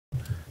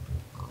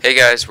Hey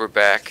guys, we're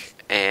back,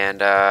 and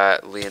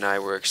Lee and I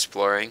were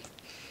exploring,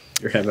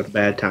 You're having a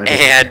bad time.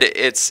 and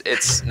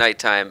it's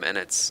nighttime, and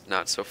it's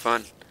not so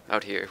fun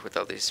out here with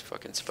all these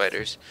fucking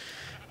spiders.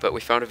 But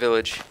we found a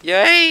village.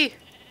 Yay!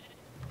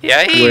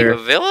 Yay! A Where?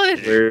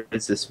 village! Where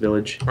is this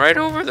village? Right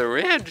over the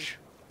ridge.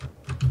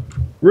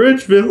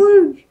 Rich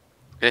village.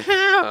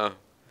 Yeah.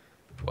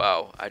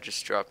 Wow, I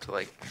just dropped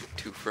like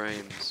 2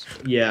 frames.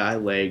 Yeah, I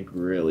lagged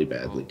really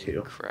badly Holy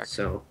too. crack.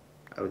 So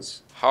I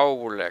was.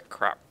 Holy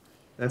crap.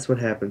 That's what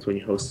happens when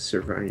you host a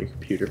server on your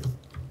computer.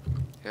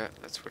 Yeah,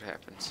 that's what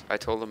happens. I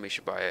told him he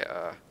should buy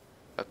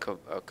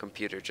a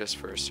computer just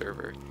for a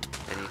server,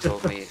 and he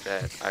told me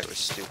that I was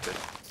stupid.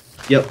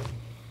 Yep.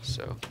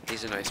 So,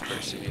 he's a nice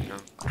person, you know.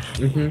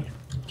 Mhm.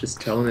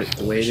 Just telling it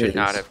the way it Should is.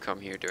 not have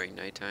come here during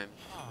nighttime.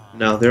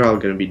 No, they're all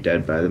gonna be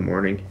dead by the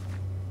morning.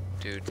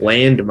 Dude.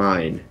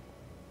 Landmine.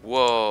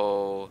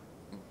 Whoa.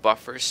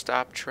 Buffer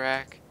stop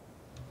track.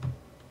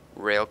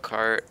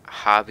 Railcart.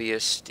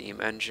 Hobbyist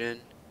steam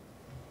engine.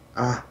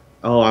 Ah.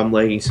 Oh, I'm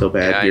lagging so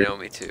bad Yeah, here. I know,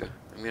 me too.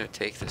 I'm gonna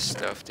take this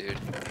stuff, dude.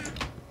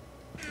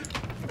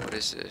 What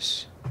is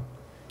this?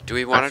 Do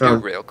we want to do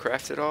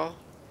railcraft at all?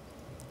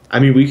 I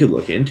mean, we could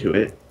look into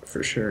it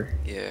for sure.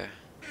 Yeah.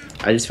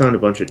 I just found a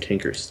bunch of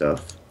tinker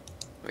stuff.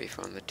 We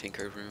found the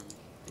tinker room.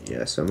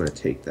 Yeah, so I'm gonna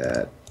take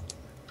that.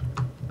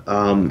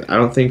 I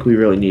don't think we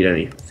really need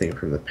anything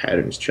from the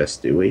patterns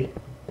chest, do we?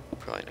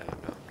 Probably not,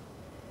 no.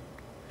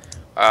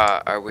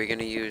 Are we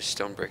gonna use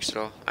stone bricks at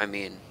all? I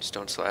mean,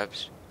 stone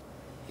slabs?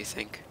 You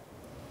think?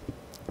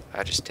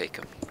 I just take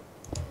them.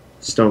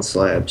 Stone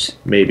slabs,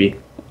 maybe.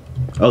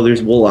 Oh,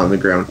 there's wool on the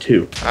ground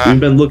too. We've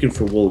been looking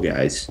for wool,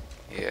 guys.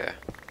 Yeah.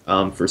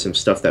 For some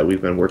stuff that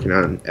we've been working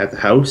on at the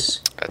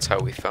house. That's how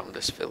we found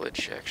this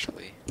village,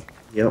 actually.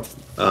 Yep.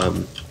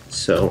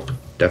 So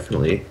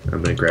definitely,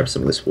 I'm gonna grab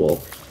some of this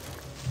wool.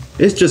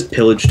 It's just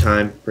pillage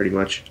time, pretty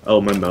much. Oh,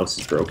 my mouse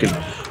is broken.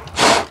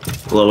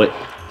 Blow it.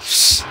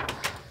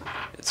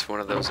 It's one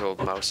of those old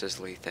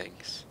mouses-ly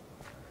things.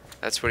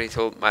 That's what he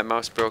told. My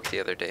mouse broke the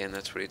other day, and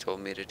that's what he told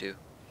me to do.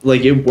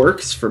 Like, it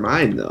works for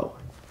mine though.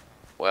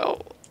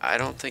 Well, I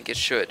don't think it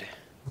should.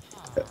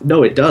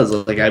 No, it does.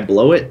 Like, I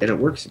blow it and it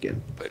works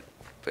again. But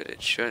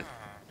it shouldn't.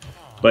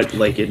 But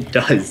like, it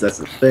does. That's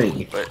the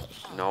thing. But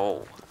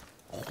no.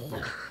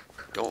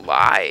 Don't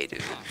lie,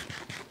 dude.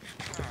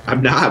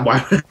 I'm not.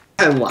 Why would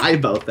I lie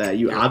about that?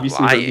 You You're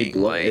obviously heard me lying,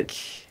 blow like,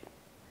 it.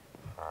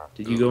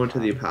 Did you go into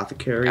the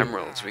apothecary?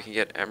 Emeralds. We can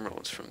get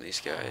emeralds from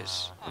these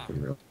guys.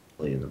 I'm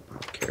really in the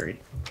apothecary.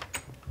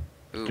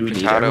 Ooh, Do we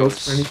need potatoes.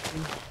 emeralds for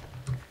anything?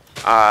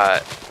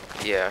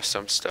 Yeah,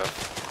 some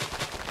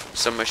stuff.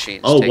 Some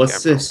machines Oh, take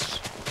what's emeralds. this?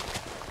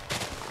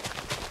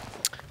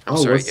 I'm Oh,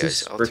 sorry, what's guys.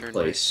 this I'll brick turn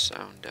place? my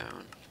sound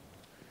down.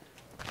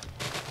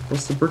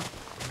 What's the brick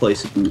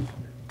place boot?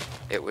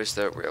 It was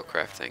the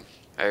railcraft thing.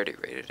 I already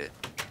rated it.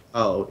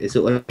 Oh, is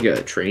it like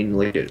a train,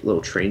 like a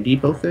little train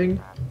depot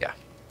thing? Yeah.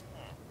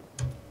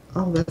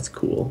 Oh, that's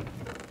cool.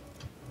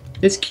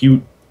 It's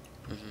cute.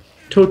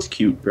 Totes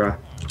cute, bruh.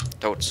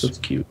 Totes. Totes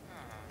cute.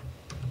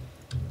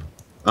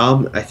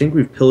 I think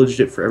we've pillaged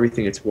it for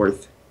everything it's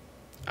worth.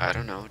 I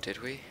don't know.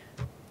 Did we?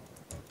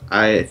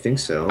 I think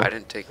so. I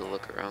didn't take a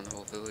look around the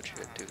whole village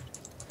yet, dude.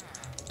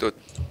 Dude.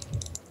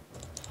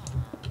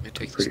 Let me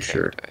take Pretty this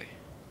sure. cacti.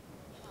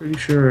 Pretty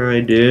sure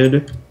I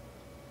did.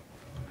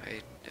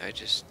 I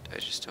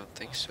just don't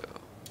think so.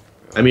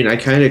 I mean, I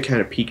kind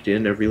of peeked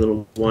in every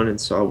little one and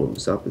saw what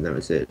was up, and that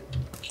was it.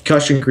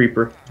 Concussion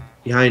creeper,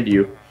 behind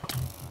you.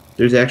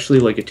 There's actually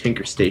like a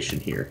tinker station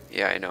here.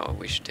 Yeah, I know.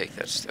 We should take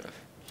that stuff.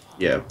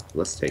 Yeah,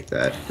 let's take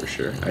that for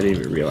sure. I didn't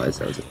even realize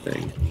that was a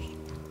thing.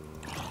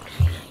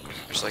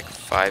 There's like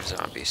 5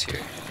 zombies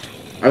here.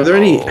 Are there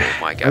any? Oh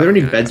my God, Are there any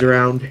I'm gonna beds die.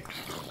 around?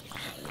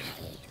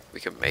 We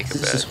can make a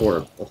This bed. is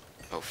horrible.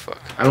 Oh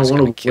fuck. I don't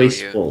want to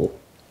waste you. wool.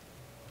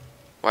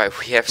 Why?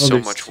 We have Oh, so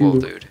there's much wool, 2.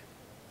 dude.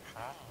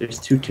 There's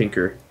 2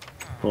 tinker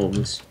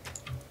homes.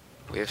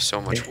 We have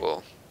so much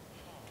wool.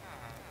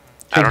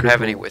 I Tinker don't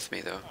have any home. with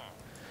me though.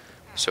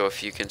 So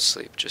if you can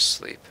sleep, just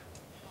sleep.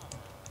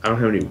 I don't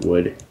have any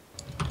wood.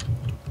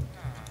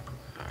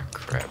 Oh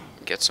crap.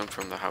 Get some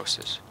from the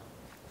houses.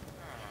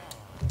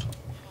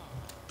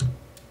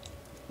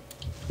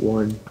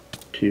 1,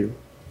 2,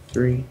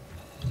 3.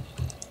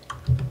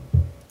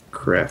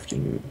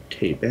 Crafting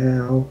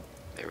table.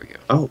 There we go.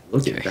 Oh,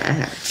 look Okay. at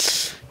that.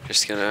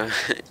 Just gonna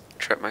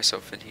trap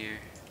myself in here.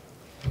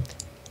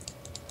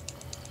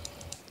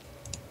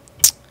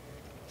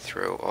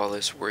 Throw all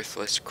this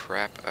worthless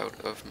crap out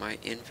of my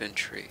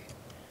inventory.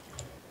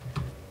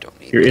 Don't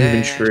need Your that.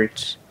 inventory.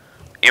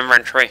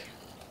 Inventory.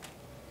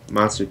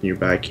 Monsters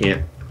nearby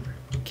can't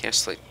Can't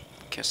sleep.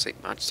 Can't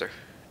sleep, monster.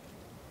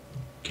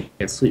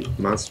 sleep.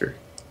 Monster.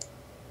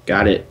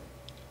 Got it.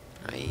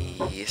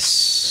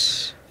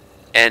 Nice.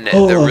 And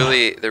Oh.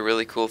 the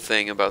really cool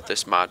thing about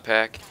this mod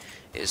pack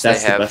is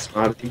That's they the have, best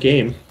mod of the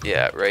game.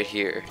 yeah, right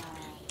here.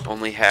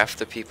 Only half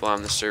the people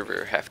on the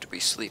server have to be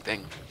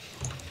sleeping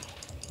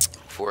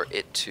for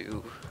it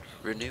to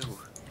renew.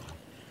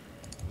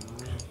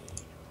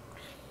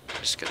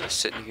 Just gonna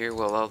sit in here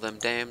while all them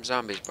damn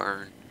zombies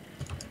burn.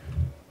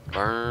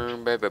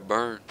 Burn, baby,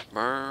 burn.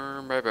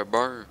 Burn, baby,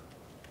 burn.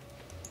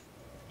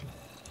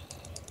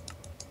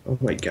 Oh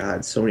my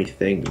god, so many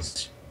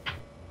things.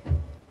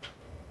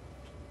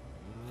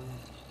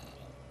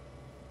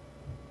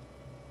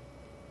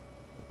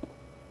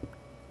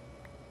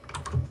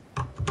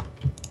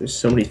 There's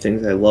so many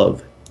things I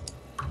love.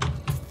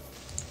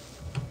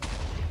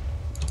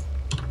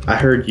 I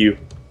heard you.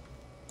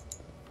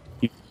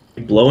 You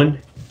blowing?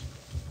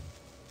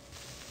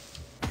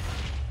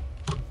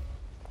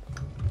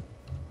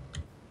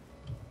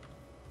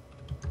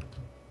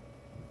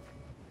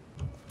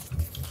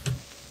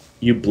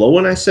 You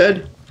blowing, I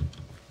said?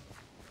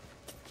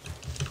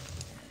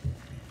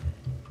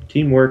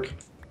 Teamwork.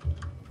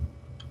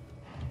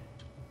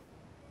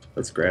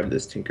 Let's grab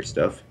this tinker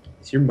stuff.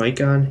 Is your mic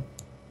on?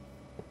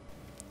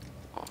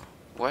 Oh,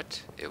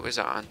 what? It was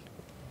on.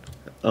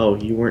 Oh,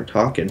 you weren't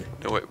talking.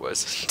 No, it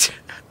wasn't.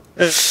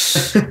 I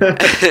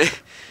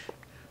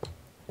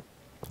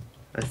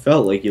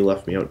felt like you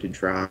left me out to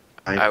dry.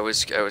 I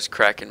was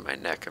cracking my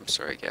neck. I'm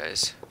sorry,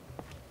 guys.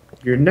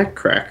 You're a neck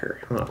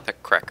cracker, huh?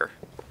 Neck cracker.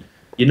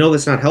 You know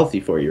that's not healthy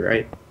for you,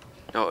 right?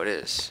 No, it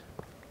is.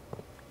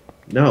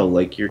 No,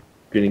 like you're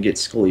gonna get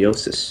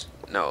scoliosis.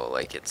 No,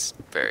 like it's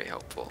very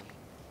helpful.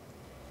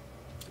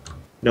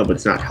 No, but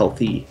it's not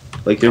healthy.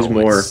 Like there's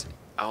No, more.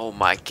 Oh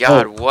my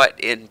God! Oh. What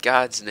in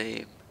God's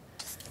name?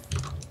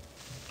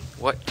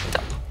 What?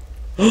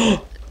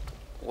 The,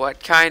 what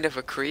kind of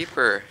a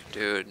creeper,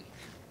 dude?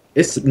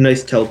 It's a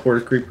nice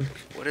teleporter creeper.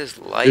 What is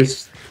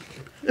life?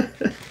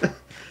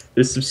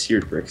 There's some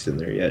seared bricks in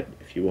there yet,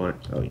 if you want.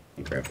 Oh, you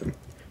can grab them.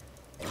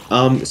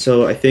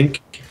 So I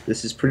think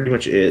this is pretty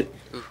much it.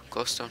 Ooh,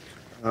 glowstone.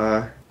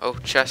 Oh,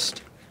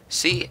 chest.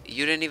 See,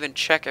 you didn't even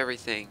check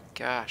everything.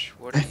 Gosh,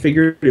 what? I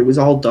figured it was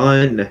all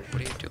done. What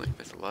are you doing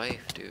with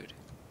life, dude?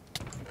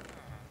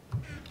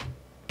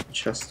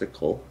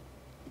 Chesticle.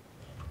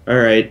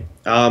 Alright,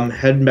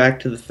 heading back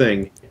to the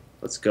thing.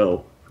 Let's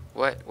go.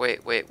 What?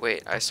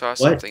 Wait. I saw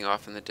something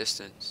off in the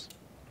distance.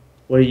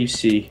 What do you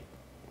see?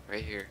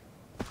 Right here.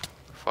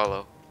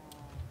 Follow.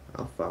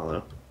 I'll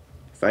follow.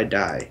 If I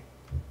die.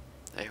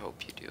 I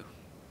hope you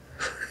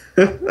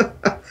do.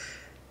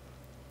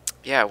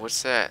 Yeah,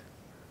 what's that?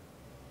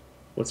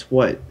 What's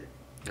what?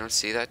 You don't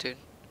see that, dude?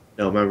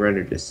 No, my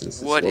render distance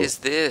is What low. is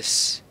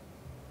this?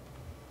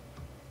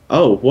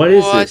 Oh, what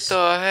is this? What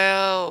the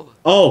hell?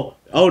 Oh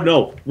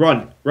no.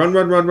 Run.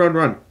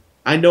 Run.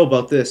 I know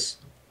about this.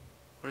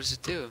 What does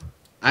it do?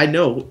 I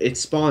know. It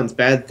spawns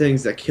bad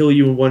things that kill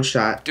you in one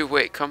shot. Dude,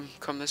 wait, come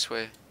this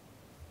way.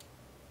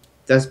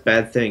 That's a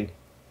bad thing.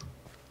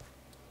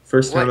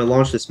 First time What? I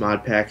launched this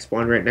mod pack,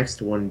 spawned right next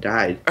to one and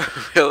died.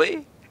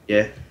 Really?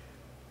 Yeah.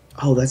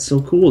 Oh, that's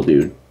so cool,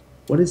 dude.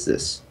 What is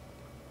this?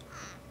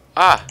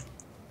 Ah!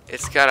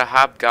 It's got a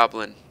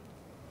hobgoblin.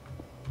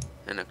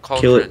 And a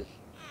cauldron. Kill it.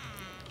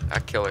 A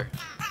killer.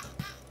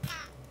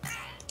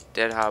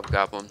 Dead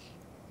hobgoblin.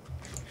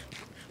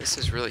 This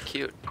is really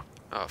cute.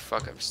 Oh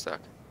fuck, I'm stuck.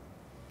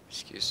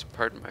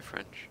 Pardon my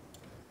French.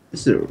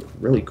 This is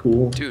really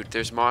cool. Dude,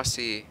 there's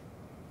mossy.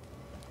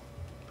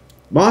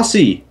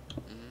 Mossy!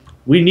 Mhm.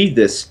 We need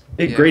this.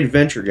 Hey, Yeah. great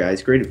adventure,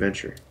 guys. Great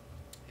adventure.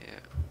 Yeah.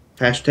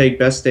 Hashtag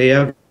best day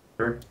ever.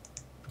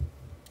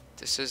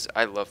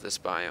 I love this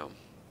biome.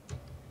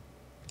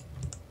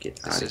 Get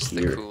This out is of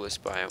the here.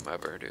 coolest biome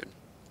ever, dude.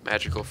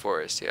 Magical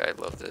forest, yeah, I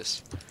love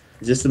this.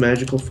 Is this the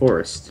magical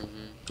forest?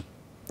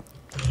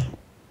 Hmm.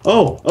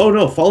 Oh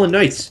no, fallen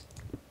knights.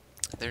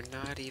 They're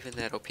not even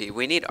that OP.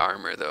 We need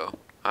armor, though,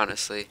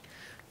 honestly.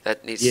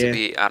 That needs Yeah. to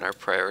be on our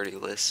priority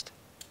list.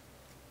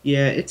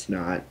 Yeah, it's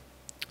not.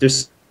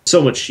 There's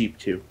so much sheep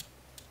too.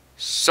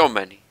 So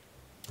many.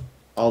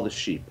 All the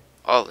sheep.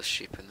 All the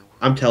sheep in the world.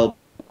 I'm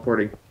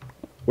teleporting.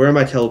 Where am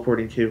I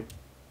teleporting to?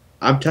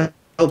 I'm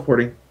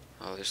teleporting.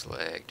 Oh, there's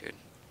lag, dude.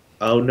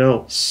 Oh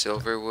no.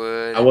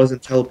 Silverwood. I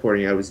wasn't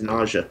teleporting, I was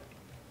nausea.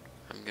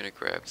 I'm gonna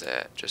grab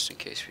that, just in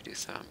case we do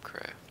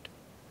Thaumcraft.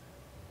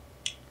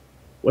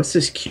 What's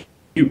this cute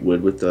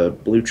wood with the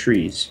blue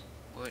trees?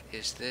 What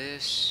is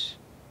this?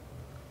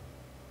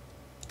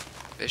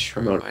 Fish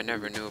I'm room. out. I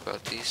never knew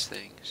about these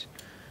things.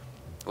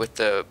 With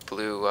the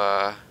blue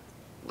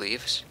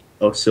leaves.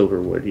 Oh,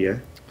 silver wood, yeah.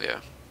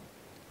 Yeah.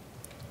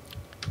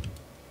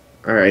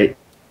 Alright.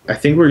 I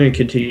think we're going to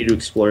continue to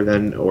explore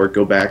then, or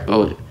go back.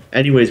 Oh.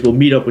 Anyways, we'll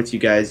meet up with you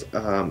guys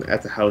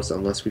at the house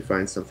unless we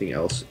find something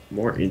else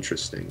more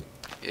interesting.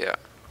 Yeah.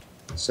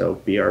 So,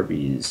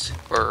 BRBs.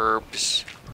 Burbs.